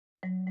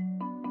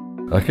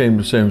I came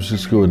to San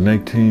Francisco in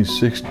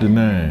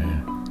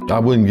 1969. I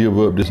wouldn't give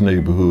up this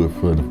neighborhood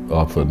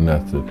for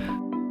nothing.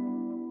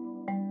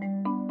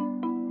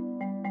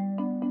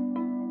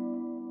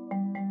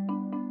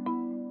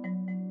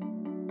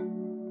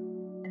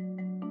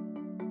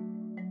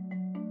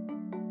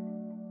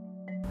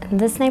 In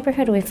this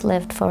neighborhood, we've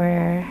lived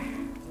for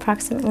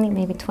approximately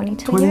maybe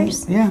 22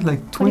 years. Yeah,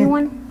 like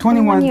 21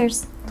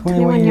 years.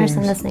 21 years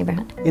in this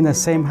neighborhood. In the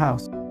same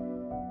house.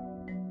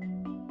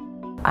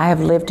 I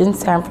have lived in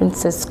San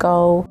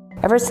Francisco.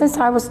 Ever since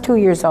I was 2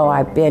 years old,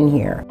 I've been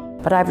here.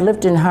 But I've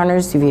lived in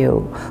Hunter's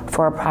View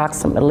for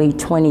approximately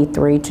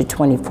 23 to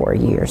 24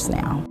 years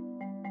now.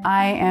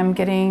 I am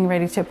getting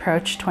ready to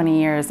approach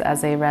 20 years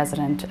as a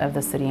resident of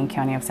the city and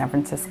county of San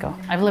Francisco.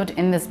 I've lived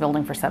in this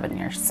building for 7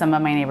 years. Some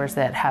of my neighbors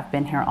that have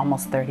been here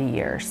almost 30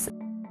 years.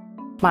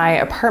 My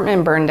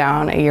apartment burned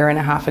down a year and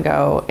a half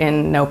ago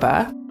in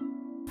Nopa.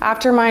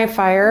 After my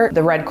fire,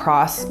 the Red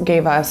Cross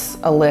gave us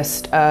a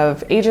list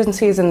of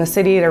agencies in the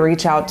city to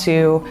reach out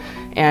to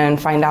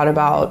and find out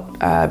about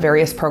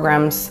various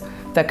programs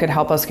that could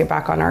help us get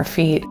back on our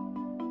feet.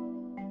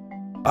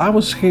 I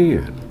was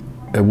scared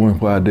at one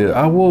point.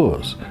 I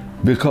was,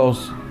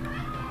 because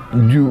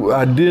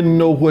I didn't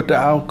know what the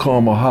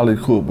outcome of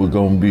Hollywood was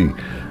going to be.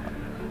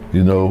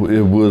 You know,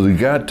 was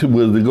it going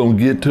to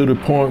get to the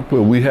point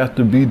where we have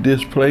to be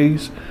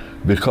displaced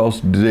because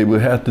they would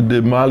have to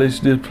demolish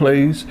this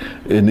place?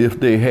 And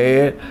if they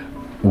had,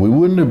 we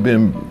wouldn't have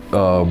been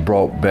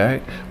brought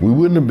back. We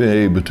wouldn't have been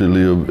able to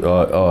live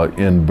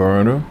in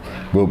Burner.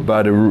 But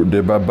by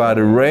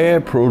the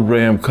RAD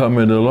program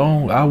coming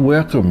along, I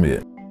welcome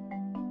it.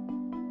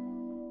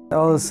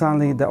 All of a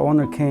sudden, the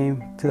owner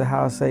came to the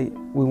house, say,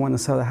 we want to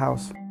sell the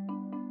house.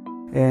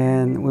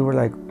 And we were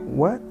like,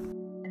 what?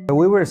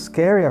 We were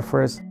scary at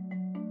first.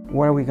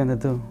 What are we gonna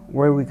do?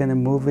 Where are we gonna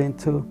move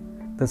into?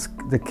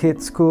 The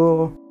kids'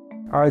 school,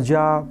 our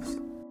jobs.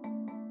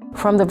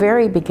 From the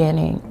very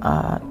beginning,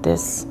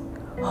 this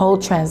whole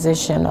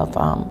transition of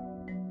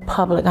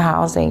public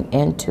housing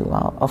into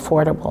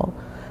affordable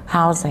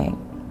housing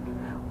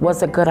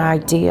was a good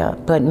idea,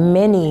 but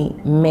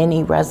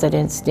many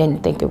residents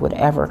didn't think it would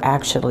ever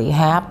actually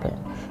happen.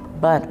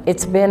 But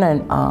it's been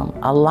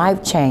a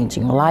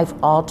life-changing,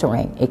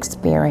 life-altering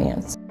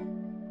experience.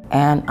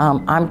 And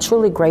I'm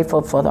truly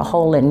grateful for the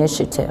whole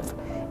initiative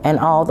and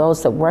all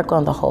those that work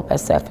on the Hope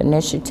SF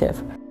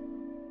initiative.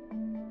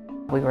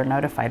 We were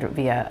notified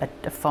via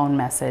a phone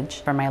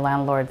message from my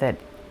landlord that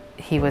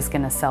he was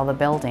going to sell the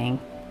building.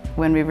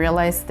 When we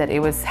realized that it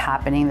was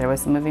happening, there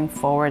was moving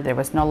forward, there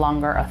was no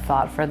longer a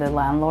thought for the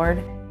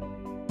landlord,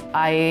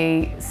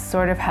 I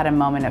sort of had a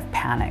moment of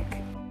panic.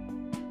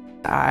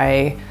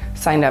 I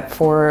signed up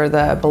for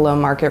the below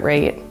market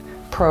rate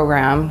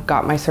program,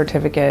 got my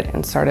certificate,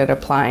 and started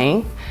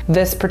applying.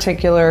 This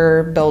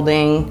particular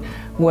building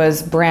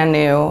was brand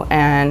new,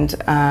 and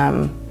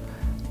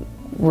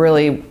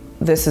really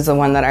this is the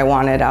one that I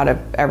wanted out of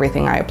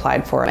everything I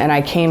applied for. And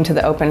I came to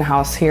the open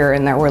house here,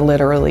 and there were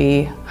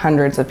literally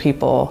hundreds of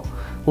people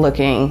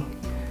looking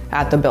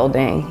at the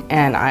building.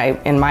 And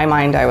in my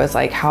mind, I was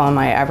like, how am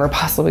I ever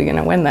possibly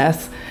gonna win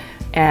this?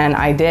 And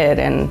I did.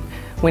 And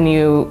when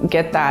you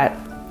get that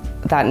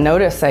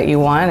notice that you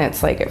won,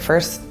 it's like, at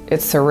first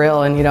it's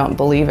surreal and you don't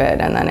believe it,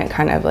 and then it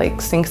kind of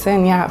like sinks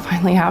in, yeah, it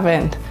finally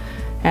happened,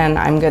 and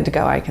I'm good to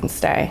go, I can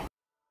stay.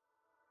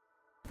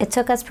 It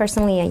took us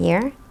personally a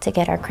year to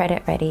get our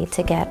credit ready,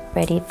 to get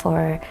ready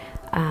for,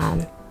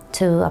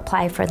 to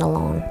apply for the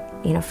loan,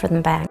 you know, from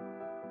the bank.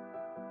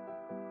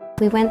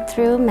 We went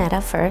through Meta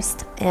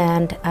first,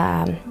 and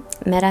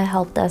Meta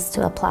helped us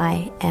to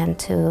apply and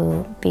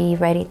to be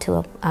ready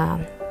to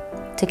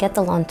get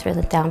the loan through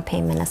the down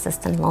payment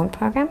assistance loan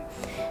program.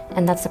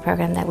 And that's the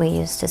program that we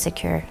use to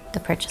secure the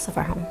purchase of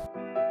our home.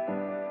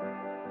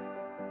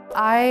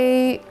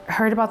 I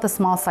heard about the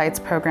Small Sites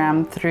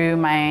program through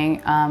my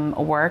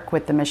work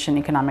with the Mission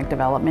Economic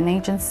Development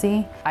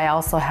Agency. I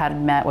also had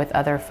met with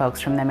other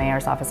folks from the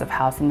Mayor's Office of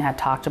Housing and had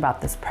talked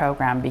about this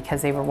program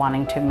because they were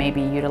wanting to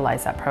maybe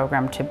utilize that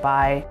program to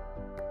buy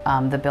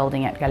the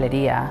building at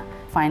Galeria.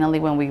 Finally,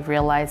 when we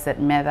realized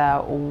that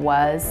MEDA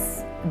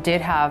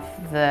did have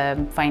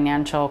the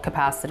financial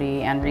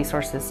capacity and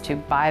resources to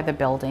buy the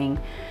building,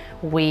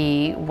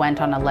 we went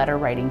on a letter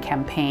writing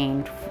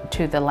campaign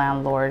to the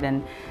landlord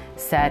and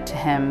said to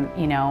him,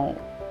 you know,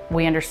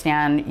 we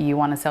understand you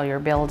want to sell your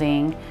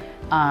building.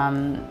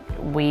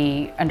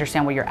 We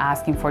understand what you're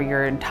asking for.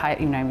 You're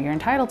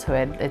entitled to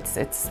it.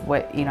 It's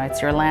what, you know,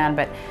 it's your land,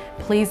 but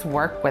please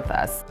work with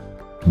us.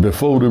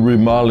 Before the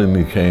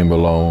remodeling came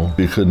along,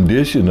 the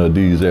condition of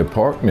these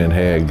apartments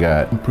had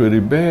gotten pretty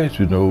bad,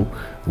 you know,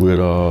 with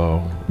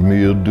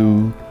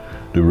mildew,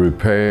 the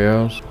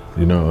repairs.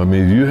 You know, I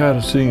mean, you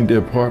hadn't seen the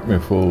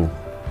apartment for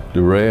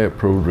the RAD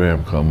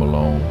program come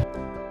along,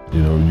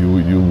 you know,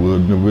 you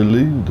wouldn't have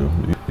believed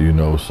them, you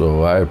know,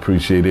 so I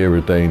appreciate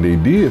everything they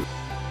did.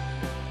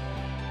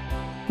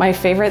 My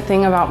favorite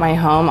thing about my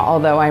home,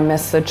 although I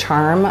miss the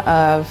charm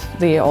of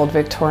the old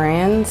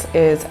Victorians,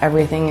 is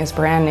everything is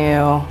brand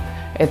new.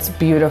 It's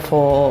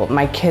beautiful.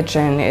 My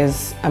kitchen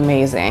is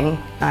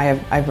amazing.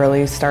 I've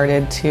really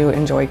started to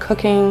enjoy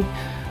cooking.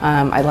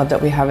 I love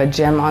that we have a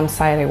gym on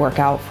site. I work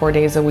out 4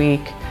 days a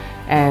week,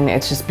 and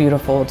it's just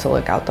beautiful to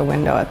look out the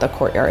window at the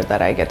courtyard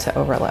that I get to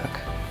overlook.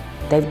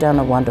 They've done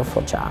a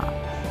wonderful job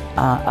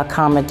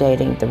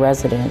accommodating the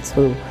residents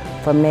who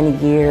for many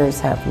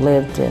years have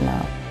lived in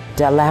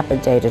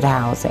dilapidated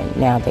housing.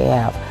 Now they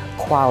have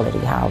quality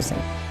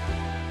housing.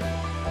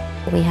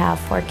 We have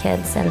 4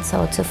 kids, and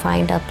so to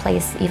find a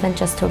place even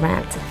just to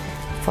rent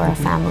for a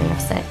family of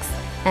 6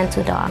 and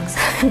 2 dogs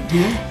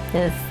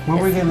is When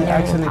we're going to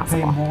actually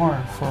pay impossible. more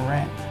for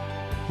rent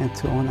and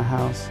to own a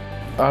house.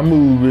 I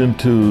moved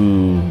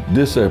into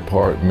this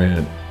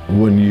apartment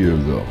 1 year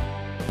ago.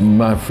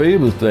 My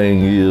favorite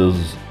thing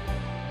is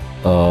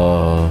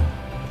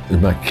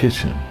my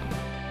kitchen.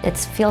 It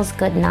feels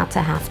good not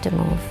to have to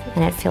move,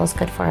 and it feels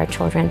good for our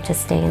children to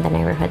stay in the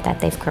neighborhood that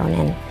they've grown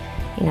in.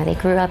 You know, they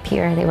grew up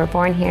here, they were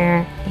born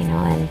here, you know,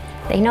 and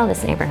they know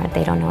this neighborhood.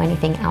 They don't know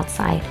anything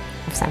outside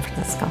of San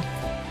Francisco.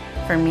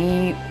 For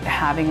me,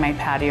 having my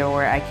patio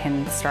where I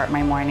can start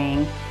my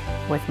morning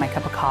with my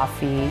cup of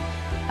coffee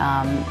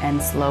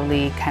and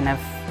slowly kind of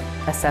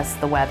assess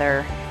the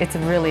weather, it's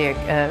really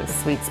a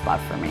sweet spot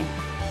for me,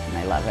 and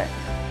I love it.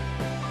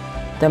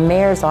 The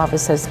mayor's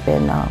office has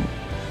been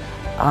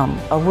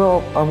a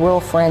real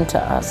friend to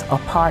us, a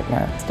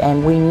partner,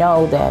 and we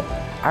know that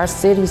our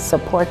city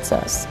supports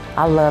us.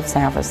 I love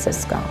San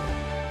Francisco,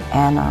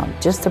 and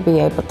just to be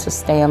able to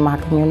stay in my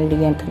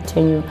community and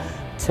continue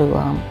to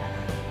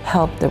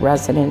help the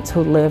residents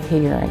who live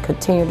here and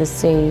continue to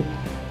see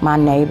my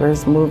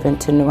neighbors move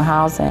into new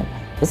housing,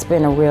 it's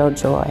been a real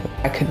joy.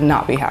 I could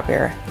not be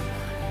happier,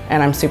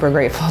 and I'm super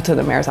grateful to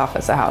the Mayor's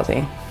Office of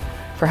Housing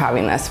for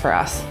having this for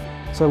us.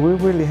 So we're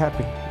really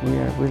happy. We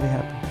are really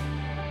happy.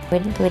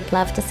 We'd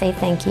love to say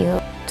thank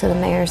you to the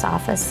Mayor's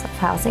Office of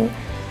Housing.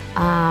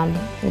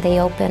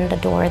 They opened a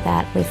door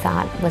that we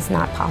thought was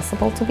not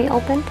possible to be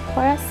opened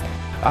for us.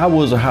 I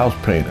was a house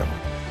painter.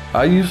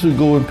 I used to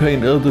go and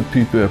paint other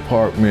people's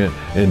apartment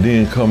and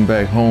then come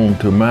back home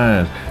to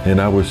mine, and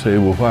I would say,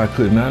 well, why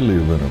couldn't I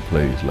live in a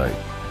place like,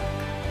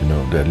 you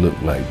know, that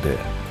looked like that,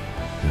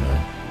 you know?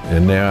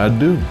 And now I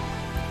do,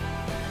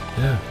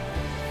 yeah.